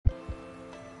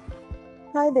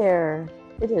Hi there.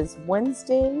 It is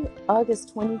Wednesday,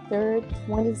 August 23rd,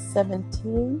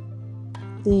 2017.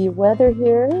 The weather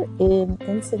here in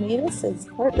Encinitas is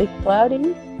partly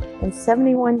cloudy and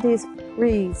 71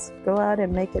 degrees. Go out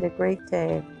and make it a great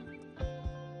day.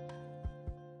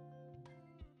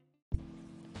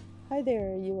 Hi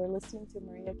there. You are listening to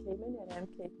Maria Kamen at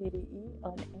MKPDE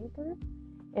on Anchor.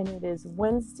 And it is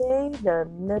Wednesday, the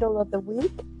middle of the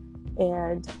week.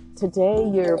 And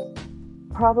today you're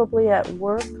probably at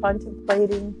work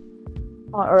contemplating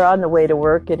or on the way to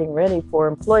work getting ready for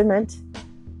employment,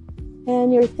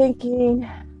 and you're thinking,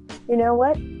 you know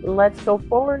what, let's go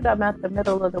forward. I'm at the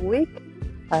middle of the week,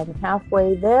 I'm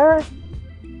halfway there,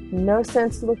 no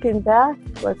sense looking back.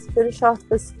 Let's finish off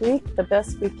this week the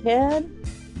best we can.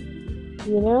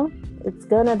 It's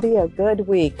gonna be a good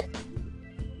week.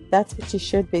 That's what you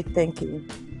should be thinking.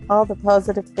 All the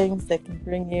positive things that can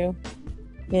bring you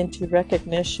into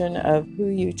recognition of who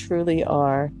you truly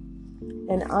are.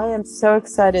 And I am so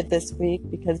excited this week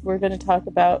because we're going to talk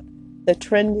about the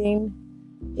trending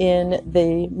in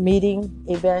the meeting,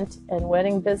 event, and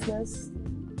wedding business.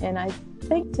 And I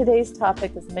think today's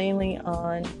topic is mainly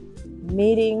on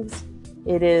meetings.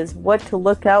 It is what to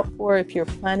look out for if you're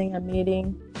planning a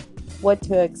meeting, what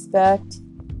to expect,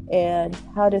 and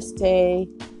how to stay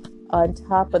on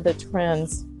top of the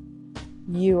trends.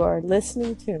 You are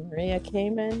listening to Maria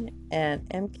Kamen and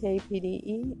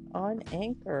MKPDE on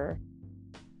Anchor.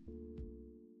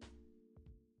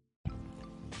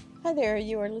 Hi there,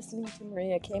 you are listening to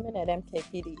Maria Kamen at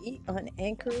MKPDE on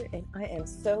Anchor, and I am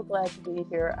so glad to be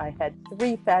here. I had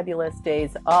 3 fabulous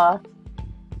days off.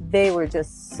 They were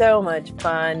just so much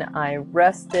fun. I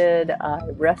rested,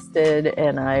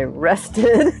 and I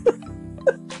rested.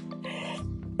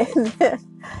 and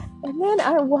then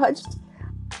I watched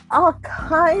all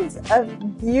kinds of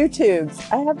YouTubes.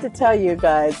 I have to tell you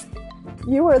guys,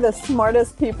 you are the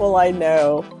smartest people I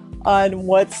know on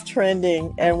what's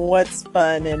trending and what's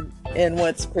fun and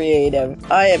what's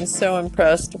creative. I am so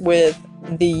impressed with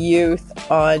the youth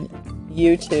on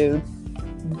YouTube.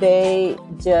 They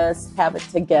just have it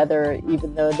together,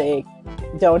 even though they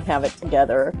don't have it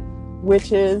together,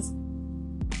 which is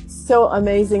so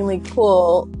amazingly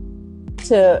cool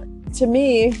to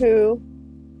me, who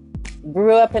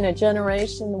grew up in a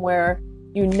generation where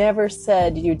you never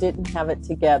said you didn't have it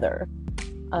together.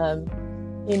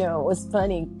 It was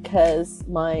funny because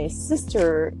my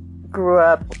sister grew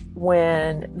up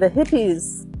when the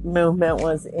hippies movement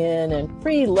was in and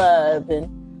free love and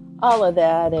all of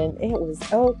that, and it was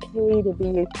okay to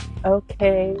be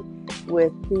okay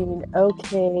with being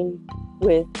okay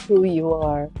with who you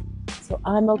are. So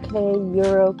I'm okay,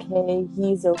 you're okay,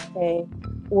 he's okay,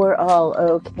 we're all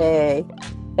okay.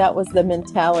 That was the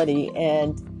mentality,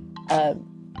 and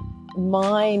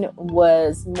mine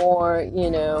was more,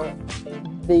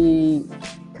 the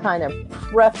kind of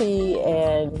preppy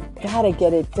and gotta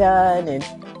get it done, and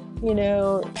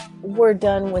we're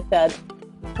done with that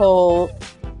whole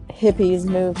hippies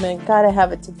movement. Gotta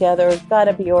have it together,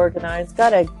 gotta be organized,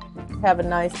 gotta have a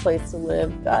nice place to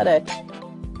live,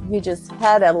 you just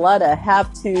had a lot of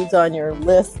have-tos on your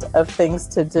list of things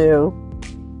to do.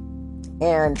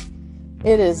 And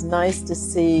it is nice to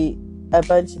see a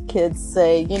bunch of kids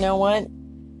say, you know what,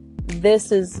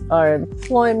 this is our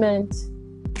employment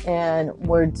and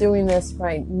we're doing this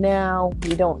right now.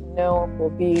 We don't know if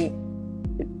we'll be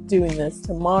doing this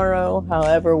tomorrow.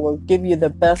 However, we'll give you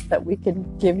the best that we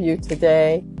can give you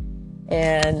today.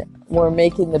 And we're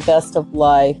making the best of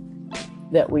life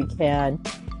that we can.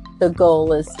 The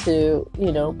goal is to,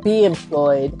 be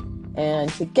employed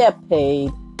and to get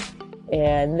paid.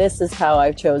 And this is how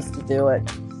I chose to do it.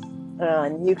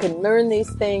 And you can learn these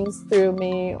things through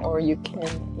me, or you can,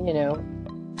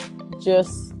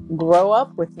 just grow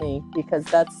up with me, because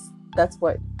that's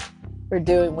what we're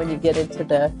doing when you get into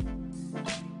the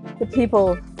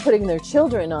people putting their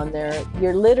children on there.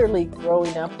 You're literally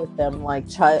growing up with them like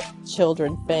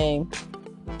children fame.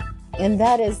 And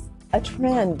that is a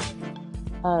trend.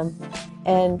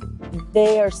 And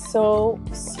they are so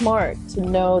smart to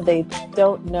know they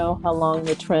don't know how long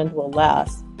the trend will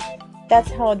last.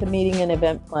 That's how the meeting and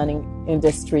event planning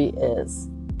industry is.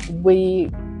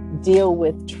 We deal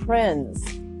with trends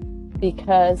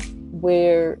because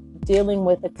we're dealing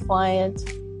with a client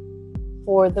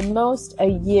for the most a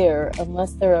year,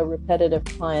 unless they're a repetitive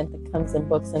client that comes and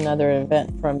books another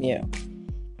event from you.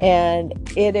 And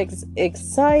it is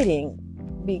exciting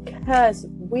because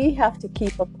we have to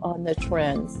keep up on the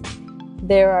trends.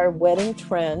 There are wedding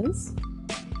trends,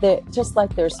 that just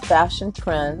like there's fashion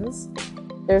trends,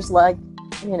 there's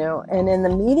and in the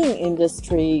meeting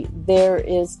industry, there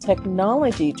is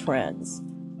technology trends.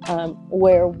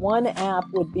 where one app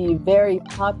would be very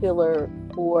popular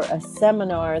for a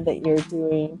seminar that you're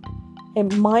doing,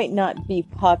 it might not be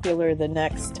popular the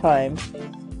next time.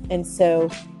 And so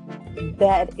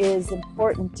that is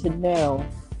important to know.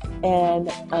 And,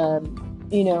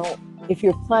 if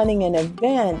you're planning an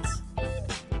event,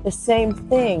 the same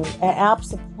thing,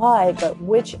 apps apply, but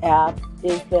which app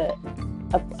is the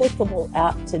applicable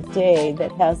app today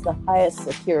that has the highest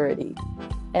security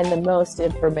and the most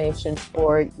information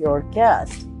for your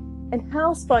guest? And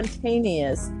how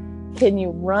spontaneous can you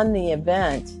run the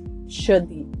event should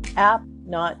the app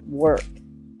not work?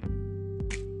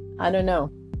 I don't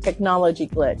know. Technology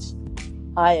glitch.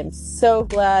 I am so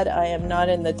glad I am not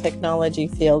in the technology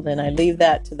field, and I leave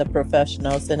that to the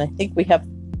professionals. And I think we have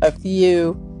a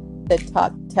few that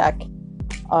talk tech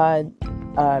on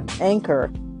Anchor.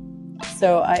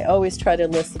 So I always try to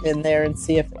listen in there and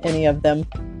see if any of them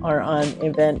are on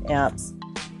event apps,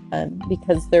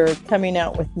 because they're coming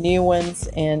out with new ones,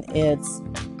 and it's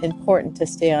important to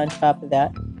stay on top of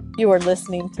that. You are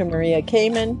listening to Maria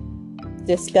Kamen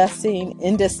discussing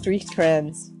industry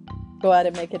trends. Go out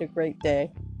and make it a great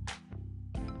day.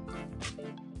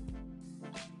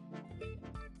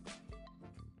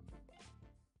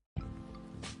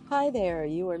 Hi there,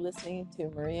 you are listening to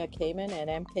Maria Kamen at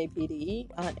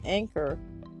MKPDE on Anchor,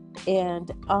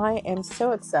 and I am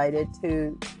so excited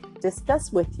to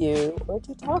discuss with you, or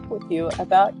to talk with you,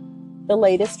 about the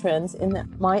latest trends in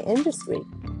my industry.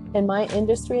 And my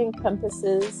industry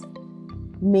encompasses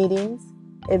meetings,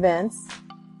 events,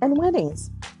 and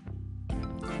weddings.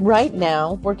 Right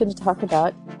now, we're going to talk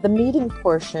about the meeting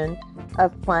portion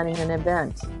of planning an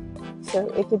event. So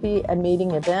it could be a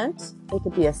meeting event, it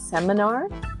could be a seminar,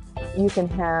 you can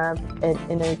have an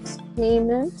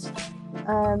entertainment.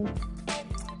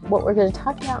 What we're going to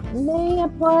talk about may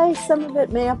apply, some of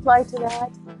it may apply to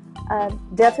that.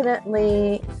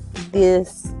 Definitely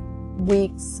this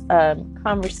week's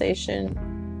conversation,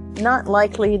 not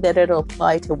likely that it'll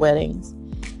apply to weddings.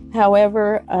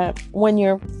 However, when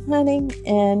you're planning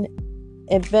an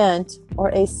event or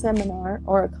a seminar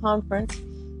or a conference,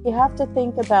 you have to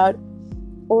think about,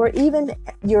 or even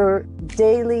your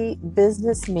daily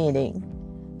business meeting,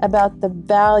 about the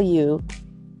value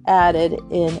added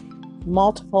in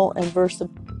multiple and versatile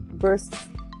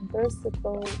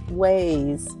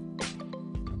ways.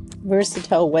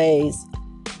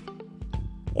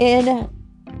 In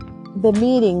the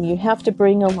meeting, you have to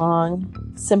bring along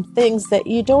some things that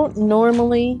you don't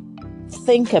normally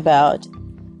think about,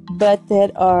 but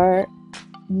that are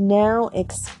now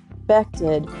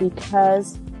expected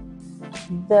because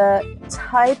the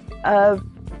type of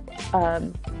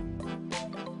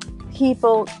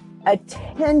people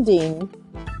attending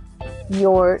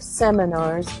your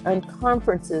seminars and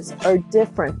conferences are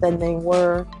different than they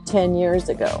were 10 years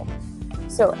ago.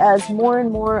 So as more and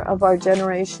more of our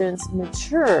generations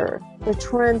mature, the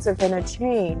trends are going to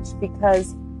change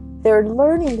because their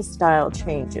learning style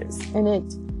changes. And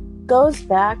it goes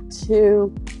back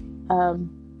to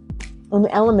in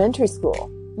elementary school.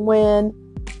 When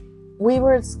we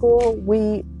were at school,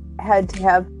 we had to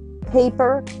have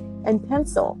paper and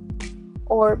pencil,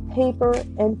 or paper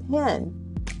and pen.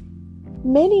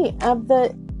 Many of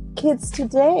the kids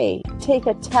today take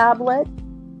a tablet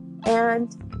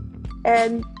and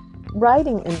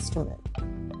writing instrument.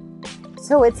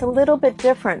 So it's a little bit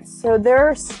different. So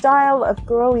their style of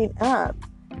growing up,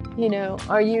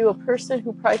 are you a person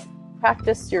who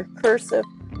practiced your cursive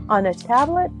on a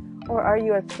tablet, or are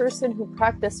you a person who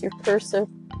practiced your cursive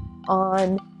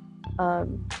on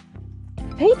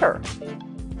paper?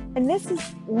 And this is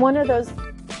one of those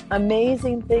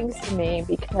amazing things to me,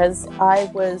 because I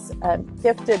was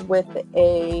gifted with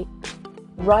a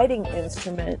writing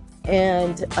instrument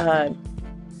and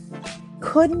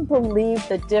couldn't believe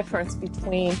the difference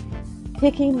between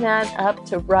picking that up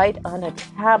to write on a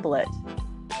tablet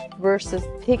versus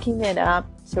picking it up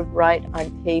to write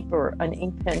on paper, an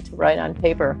ink pen to write on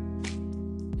paper.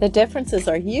 The differences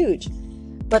are huge,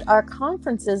 but our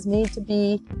conferences need to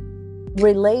be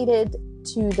related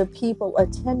to the people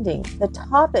attending. The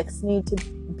topics need to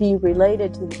be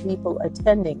related to the people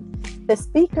attending. The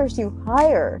speakers you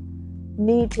hire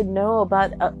need to know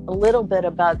about a little bit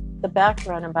about the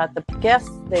background, about the guests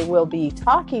they will be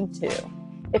talking to.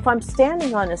 If I'm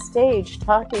standing on a stage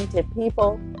talking to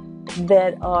people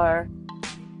that are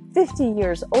 50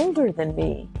 years older than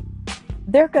me,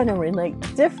 they're going to relate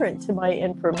different to my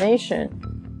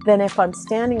information than if I'm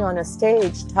standing on a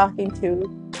stage talking to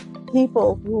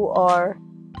people who are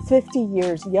 50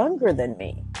 years younger than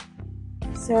me.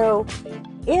 So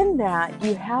in that,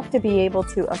 you have to be able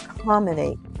to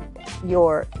accommodate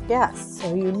your guests.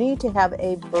 So you need to have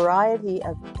a variety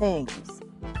of things,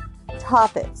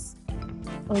 topics.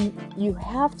 And you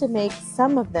have to make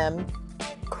some of them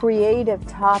creative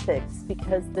topics,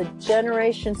 because the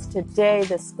generations today,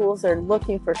 the schools are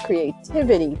looking for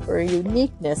creativity, for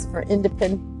uniqueness, for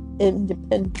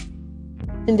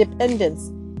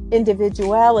independence,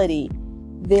 individuality.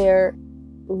 They're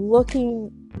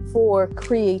looking for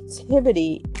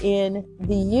creativity in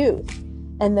the youth.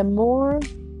 And the more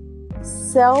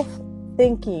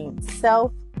self-thinking,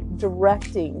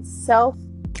 self-directing,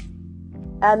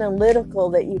 self-analytical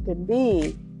that you can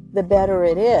be, the better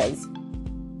it is.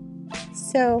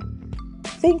 So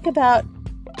think about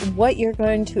what you're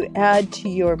going to add to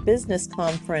your business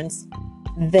conference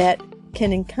that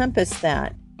can encompass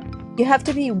that. You have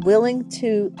to be willing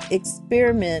to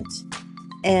experiment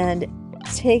and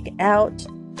take out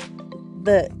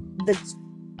that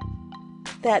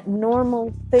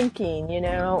normal thinking,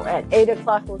 at 8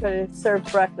 o'clock we're going to serve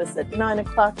breakfast, at 9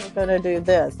 o'clock we're going to do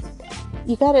this.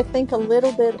 You got to think a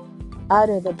little bit out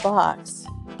of the box.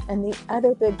 And the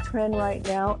other big trend right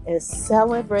now is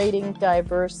celebrating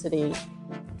diversity,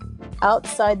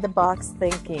 outside the box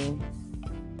thinking.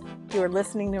 You're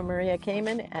listening to Maria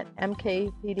Kamen at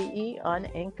MKPDE on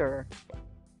Anchor.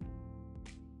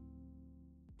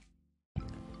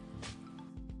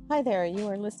 Hi there, you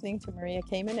are listening to Maria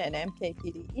Kamen at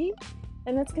MKPDE,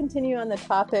 and let's continue on the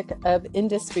topic of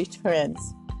industry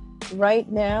trends. Right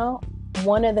now,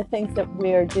 one of the things that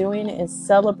we are doing is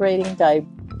celebrating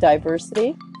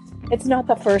diversity. It's not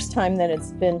the first time that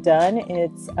it's been done.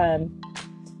 It's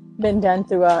been done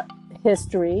throughout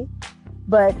history.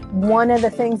 But one of the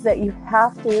things that you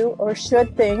have to or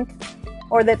should think,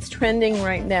 or that's trending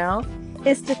right now,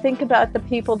 is to think about the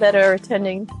people that are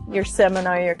attending your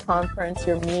seminar, your conference,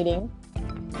 your meeting.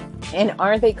 And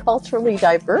are they culturally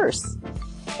diverse?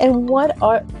 And what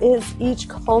is each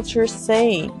culture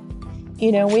saying?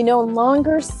 We no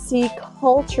longer see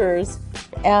cultures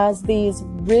as these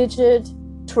rigid,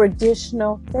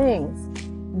 traditional things.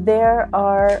 There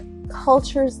are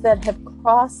cultures that have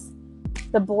crossed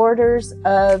the borders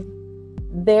of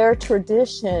their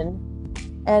tradition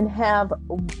and have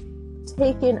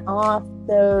taken off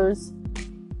those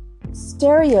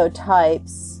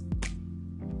stereotypes.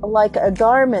 Like a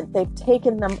garment, they've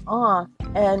taken them off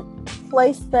and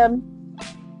placed them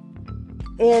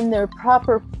in their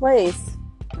proper place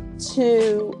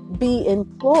to be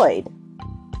employed,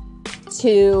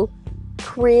 to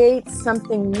create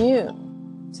something new,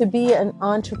 to be an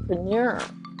entrepreneur,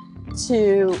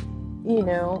 to,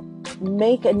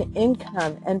 make an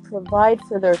income and provide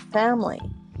for their family.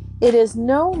 It is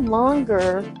no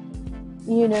longer,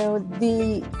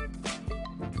 the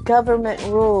government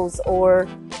rules or,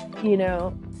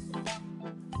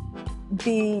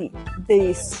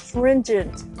 the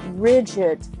stringent,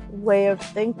 rigid way of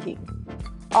thinking.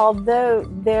 Although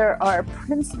there are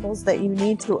principles that you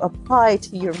need to apply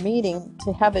to your meeting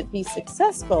to have it be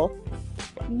successful,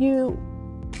 you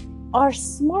are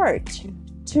smart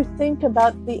to think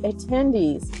about the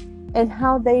attendees and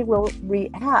how they will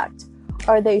react.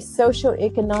 Are they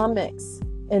socioeconomics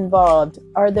involved?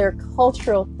 Are there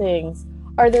cultural things?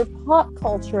 Are there pop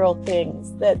cultural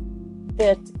things that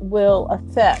will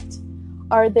affect?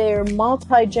 Are there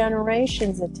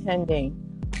multi-generations attending?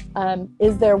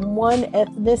 Is there one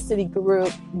ethnicity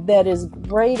group that is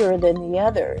greater than the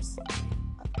others?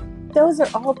 Those are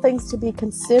all things to be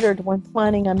considered when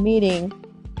planning a meeting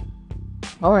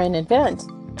or an event,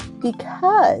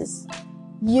 because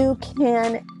you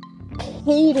can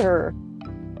cater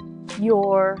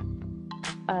your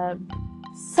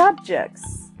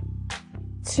subjects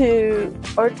to,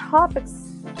 or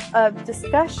topics of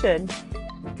discussion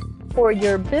for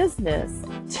your business,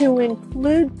 to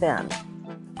include them.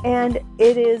 And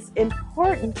it is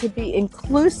important to be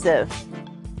inclusive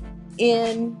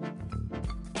in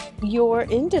your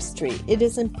industry. It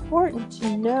is important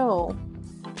to know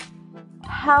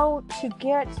how to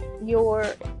get your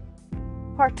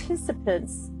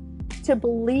participants to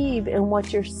believe in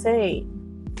what you're saying.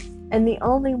 And the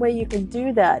only way you can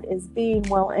do that is being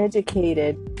well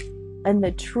educated and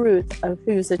the truth of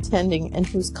who's attending and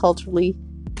who's culturally,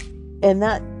 and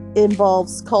that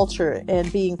involves culture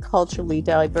and being culturally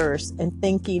diverse and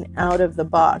thinking out of the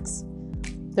box.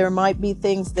 There might be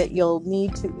things that you'll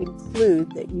need to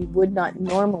include that you would not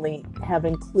normally have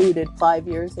included 5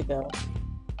 years ago.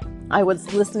 I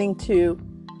was listening to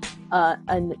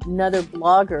another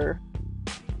blogger.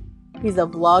 He's a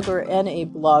vlogger and a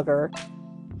blogger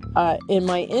in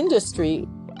my industry,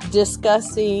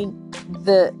 discussing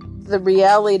the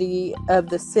reality of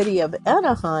the city of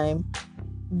Anaheim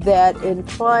that in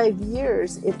 5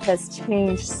 years it has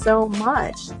changed so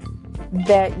much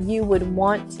that you would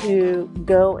want to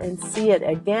go and see it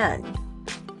again.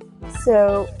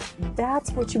 So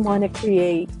that's what you want to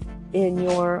create in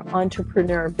your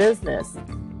entrepreneur business,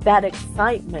 that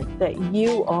excitement that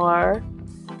you are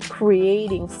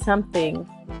creating something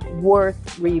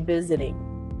worth revisiting.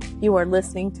 You are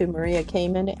listening to Maria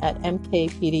Kamen at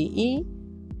MKPDE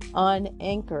on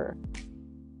Anchor.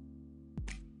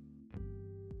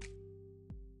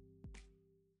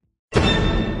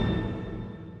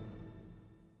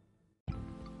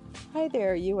 Hi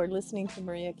there, you are listening to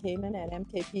Maria Kamen at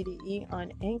MKPDE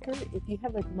on Anchor. If you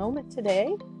have a moment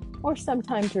today or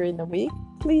sometime during the week,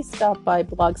 please stop by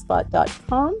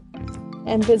blogspot.com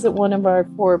and visit one of our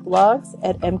 4 blogs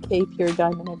at MK Pure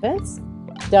Diamond Events,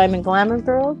 Diamond Glamour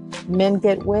Girl, Men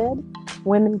Get Wed,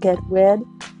 Women Get Wed,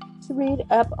 to read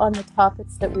up on the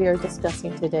topics that we are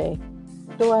discussing today.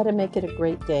 Go out and make it a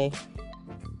great day.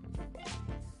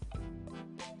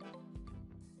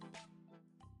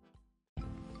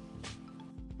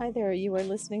 Hi there, you are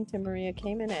listening to Maria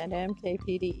Kamen at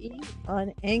MKPDE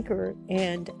on Anchor,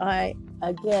 and I,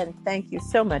 again, thank you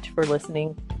so much for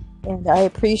listening, and I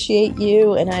appreciate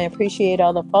you, and I appreciate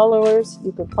all the followers.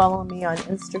 You can follow me on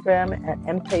Instagram at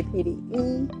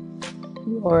MKPDE.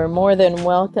 You are more than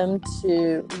welcome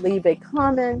to leave a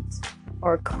comment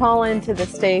or call into the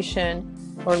station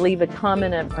or leave a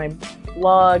comment at my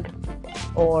blog,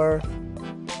 or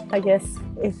I guess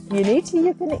if you need to,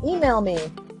 you can email me.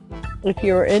 If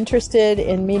you're interested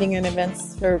in meeting and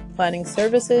events for planning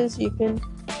services, you can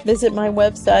visit my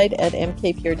website at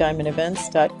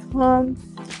mkpurediamondevents.com.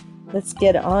 Let's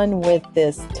get on with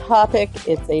this topic.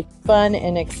 It's a fun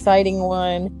and exciting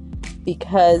one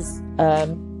because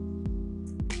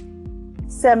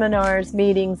seminars,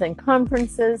 meetings, and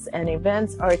conferences and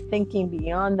events are thinking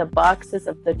beyond the boxes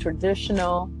of the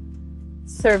traditional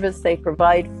service they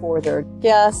provide for their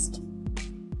guests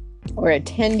or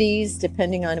attendees,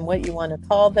 depending on what you want to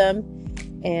call them,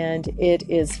 and it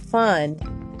is fun.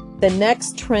 The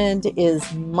next trend is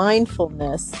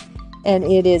mindfulness, and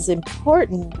it is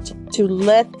important to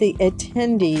let the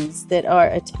attendees that are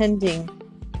attending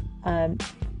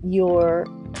your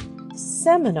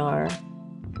seminar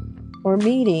or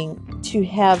meeting to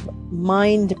have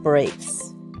mind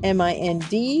breaks, MIND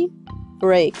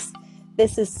breaks.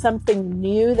 This is something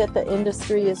new that the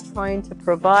industry is trying to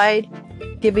provide,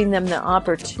 giving them the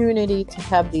opportunity to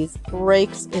have these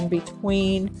breaks in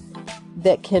between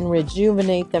that can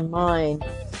rejuvenate the mind.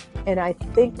 And I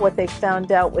think what they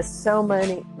found out with so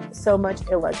much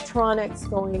electronics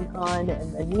going on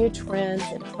and the new trends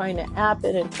and trying to app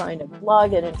it and trying to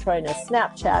blog it and trying to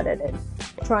Snapchat it and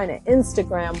trying to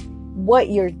Instagram what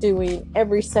you're doing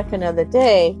every second of the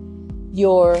day,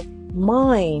 your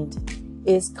mind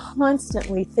is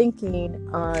constantly thinking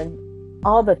on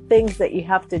all the things that you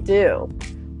have to do,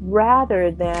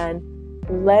 rather than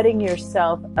letting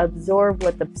yourself absorb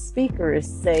what the speaker is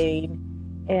saying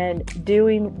and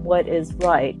doing what is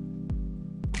right.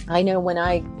 I know when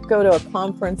I go to a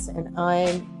conference and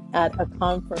I'm at a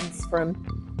conference from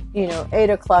 8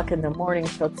 o'clock in the morning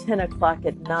till 10 o'clock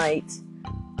at night,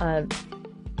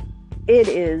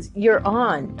 you're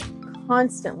on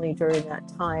constantly during that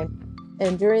time.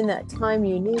 And during that time,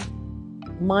 you need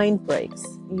mind breaks.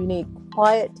 You need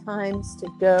quiet times to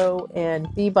go and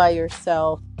be by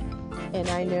yourself. And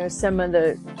I know some of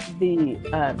the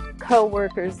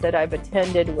co-workers that I've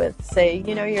attended with say,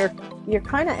 you're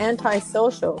kind of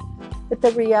antisocial. But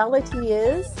the reality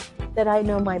is that I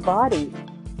know my body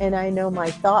and I know my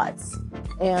thoughts.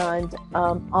 And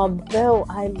although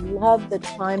I love the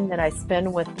time that I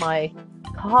spend with my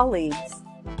colleagues,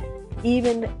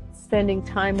 even spending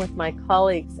time with my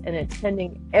colleagues and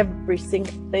attending every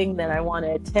single thing that I want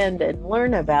to attend and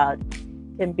learn about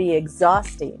can be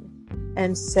exhausting.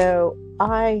 And so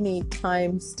I need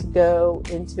times to go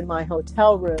into my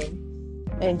hotel room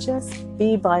and just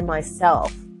be by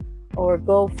myself, or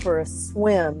go for a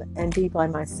swim and be by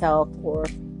myself, or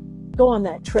go on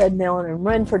that treadmill and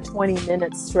run for 20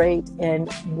 minutes straight and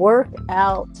work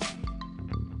out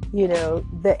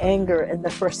the anger and the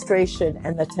frustration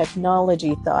and the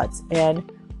technology thoughts. And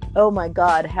oh my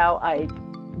God, how I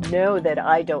know that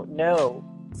I don't know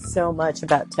so much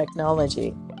about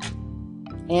technology.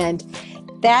 And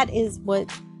that is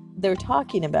what they're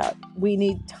talking about. We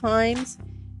need times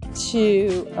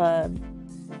to,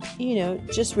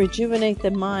 just rejuvenate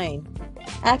the mind,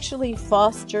 actually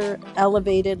foster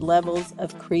elevated levels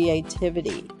of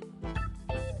creativity.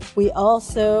 We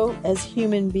also, as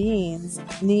human beings,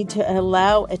 need to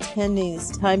allow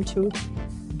attendees time to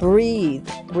breathe,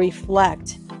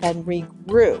 reflect, and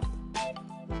regroup.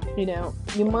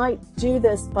 You might do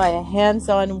this by a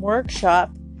hands-on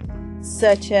workshop,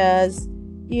 such as,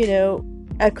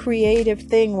 a creative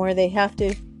thing where they have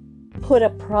to put a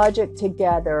project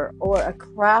together or a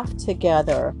craft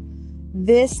together.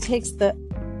 This takes the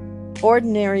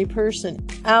ordinary person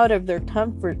out of their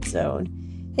comfort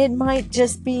zone. It might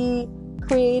just be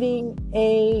creating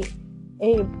a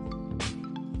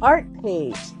art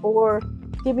page or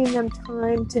giving them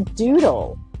time to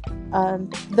doodle.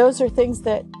 Those are things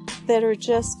that are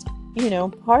just,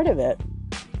 part of it.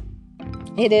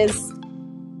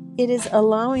 It is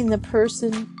allowing the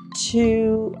person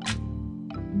to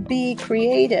be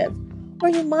creative. Or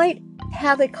you might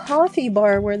have a coffee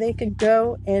bar where they could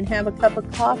go and have a cup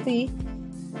of coffee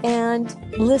and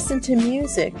listen to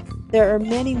music. There are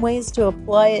many ways to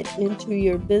apply it into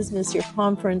your business, your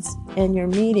conference, and your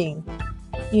meeting.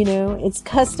 It's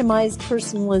customized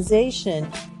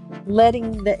personalization,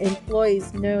 letting the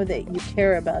employees know that you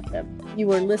care about them.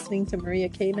 You are listening to Maria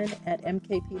Kamen at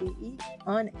MKPDE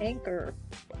on Anchor.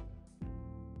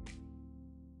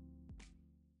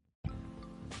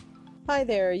 Hi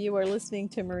there, you are listening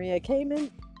to Maria Kamen,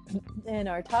 and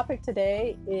our topic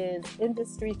today is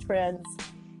industry trends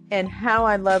and how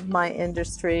I love my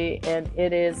industry, and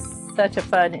it is such a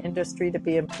fun industry to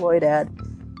be employed at.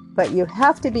 But you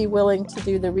have to be willing to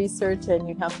do the research, and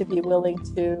you have to be willing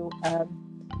to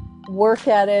work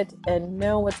at it and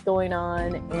know what's going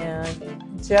on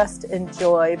and just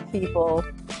enjoy people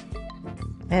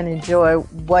and enjoy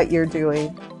what you're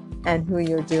doing and who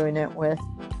you're doing it with.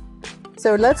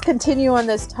 So let's continue on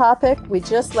this topic. We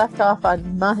just left off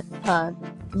on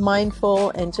mindful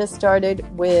and just started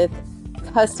with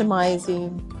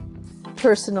customizing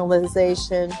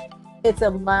personalization. It's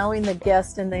allowing the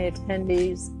guests and the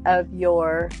attendees of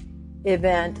your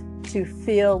event to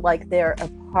feel like they're a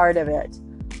part of it.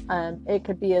 It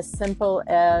could be as simple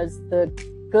as the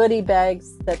goodie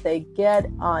bags that they get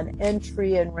on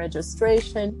entry and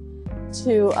registration,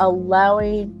 to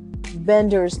allowing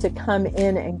vendors to come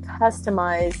in and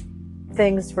customize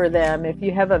things for them. If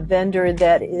you have a vendor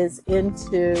that is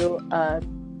into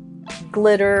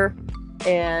glitter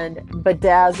and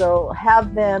bedazzle,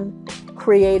 have them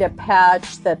create a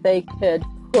patch that they could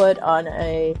put on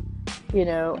a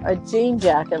jean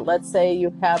jacket. Let's say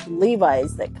you have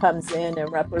Levi's that comes in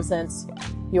and represents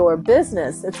your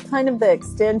business. It's kind of the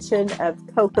extension of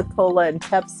Coca-Cola and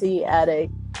Pepsi at a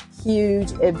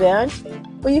huge event.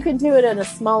 Well, you can do it on a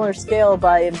smaller scale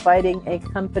by inviting a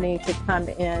company to come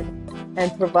in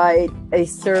and provide a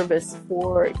service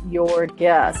for your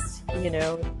guests.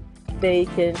 They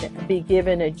can be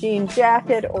given a jean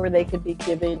jacket, or they could be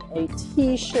given a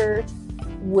t-shirt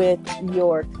with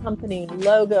your company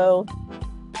logo.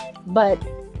 But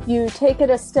you take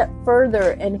it a step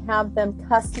further and have them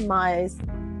customize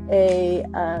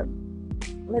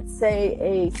let's say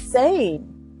a saying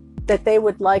that they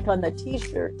would like on the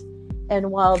t-shirt.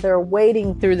 And while they're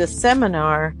waiting through the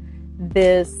seminar,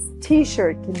 this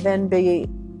t-shirt can then be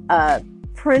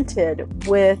printed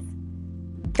with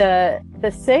the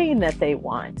saying that they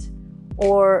want,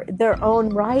 or their own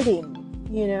writing.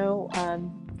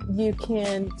 You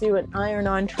can do an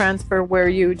iron-on transfer where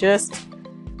you just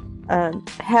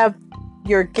have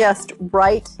your guest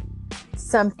write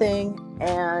something,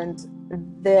 and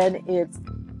then it's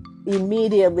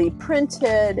immediately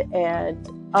printed and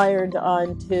ironed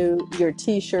onto your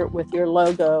t-shirt with your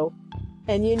logo.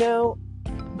 And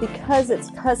because it's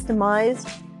customized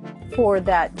for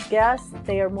that guest,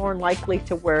 they are more likely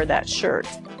to wear that shirt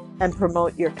and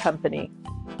promote your company.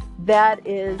 That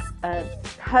is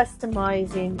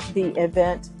customizing the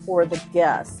event for the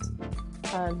guest.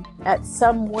 At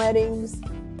some weddings,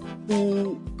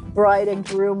 the bride and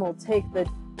groom will take the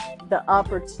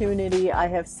opportunity I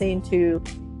have seen to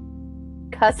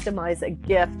customize a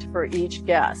gift for each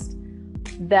guest.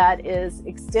 That is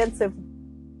extensive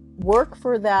work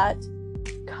for that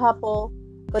couple,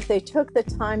 but they took the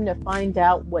time to find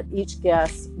out what each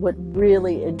guest would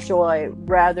really enjoy,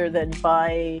 rather than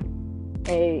buy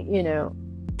a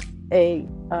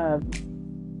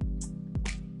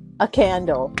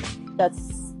candle.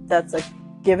 That's a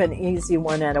given easy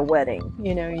one at a wedding.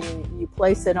 You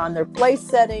place it on their place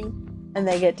setting and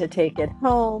they get to take it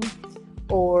home,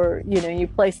 or you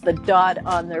place the dot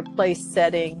on their place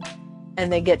setting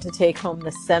and they get to take home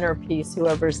the centerpiece,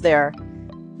 whoever's there.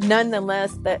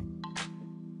 Nonetheless, that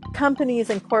companies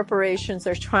and corporations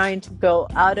are trying to go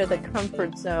out of the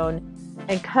comfort zone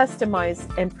and customize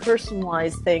and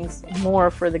personalize things more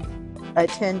for the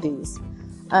attendees.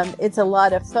 It's a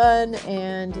lot of fun,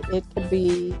 and it can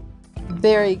be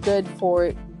very good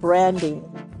for branding.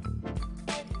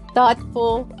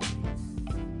 Thoughtful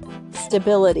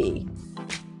stability.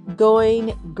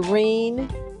 going green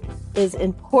is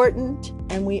important,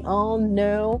 and we all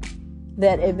know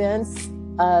that events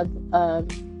of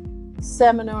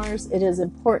seminars, it is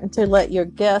important to let your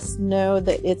guests know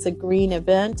that it's a green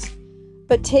event,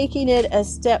 but taking it a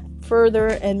step further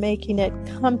and making it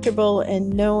comfortable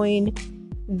and knowing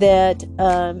that,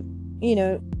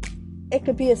 it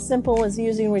could be as simple as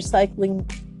using recycling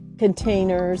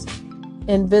containers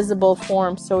in visible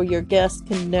form so your guests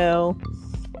can know.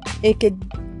 It could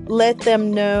let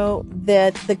them know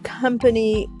that the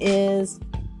company is,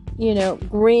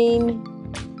 green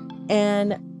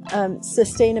and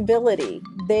sustainability.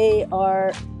 They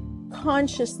are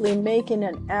consciously making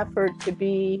an effort to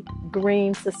be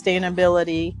green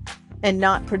sustainability and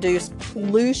not produce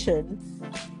pollution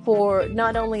for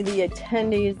not only the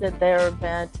attendees at their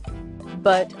event,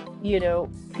 but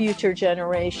future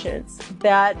generations.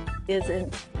 That is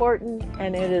important,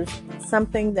 and it is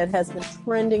something that has been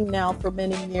trending now for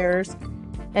many years,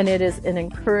 and it is an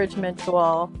encouragement to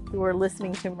all who are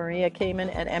listening to Maria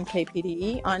Kamen at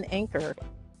MKPDE on Anchor.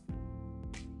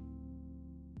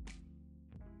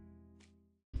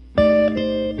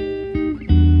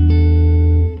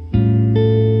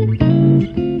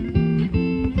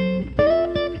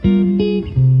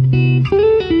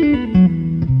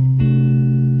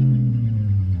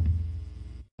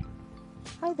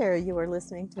 Hi there, you are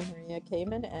listening to Maria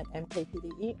Kamen at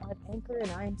MKPDE on Anchor,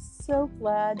 and I am so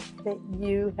glad that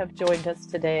you have joined us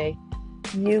today.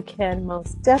 You can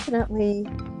most definitely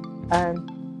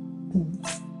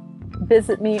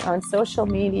visit me on social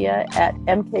media at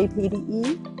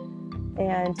MKPDE,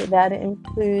 and that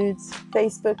includes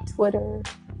Facebook, Twitter,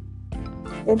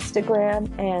 Instagram,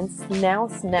 and now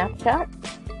Snapchat.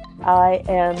 I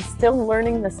am still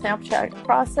learning the Snapchat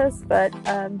process, but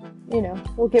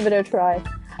we'll give it a try.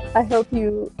 I hope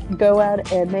you go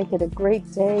out and make it a great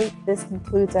day. This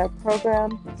concludes our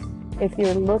program. If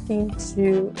you're looking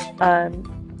to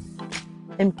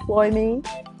employ me,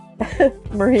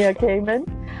 Maria Kamen,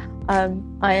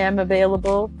 I am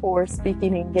available for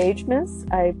speaking engagements.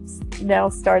 I've now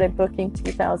started booking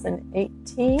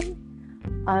 2018.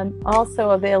 I'm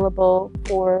also available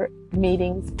for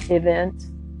meetings, event,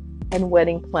 and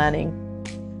wedding planning.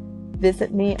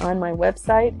 Visit me on my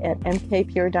website at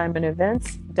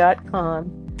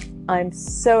mkpurediamondevents.com. I'm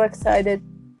so excited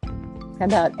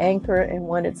about Anchor and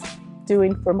what it's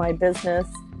doing for my business,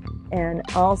 and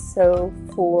also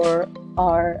for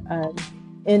our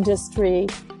industry.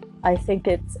 I think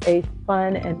it's a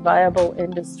fun and viable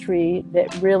industry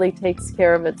that really takes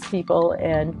care of its people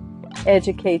and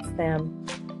educates them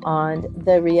on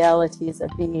the realities of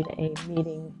being a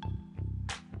meeting,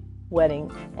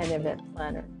 wedding, and event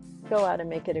planner. Go out and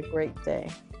make it a great day.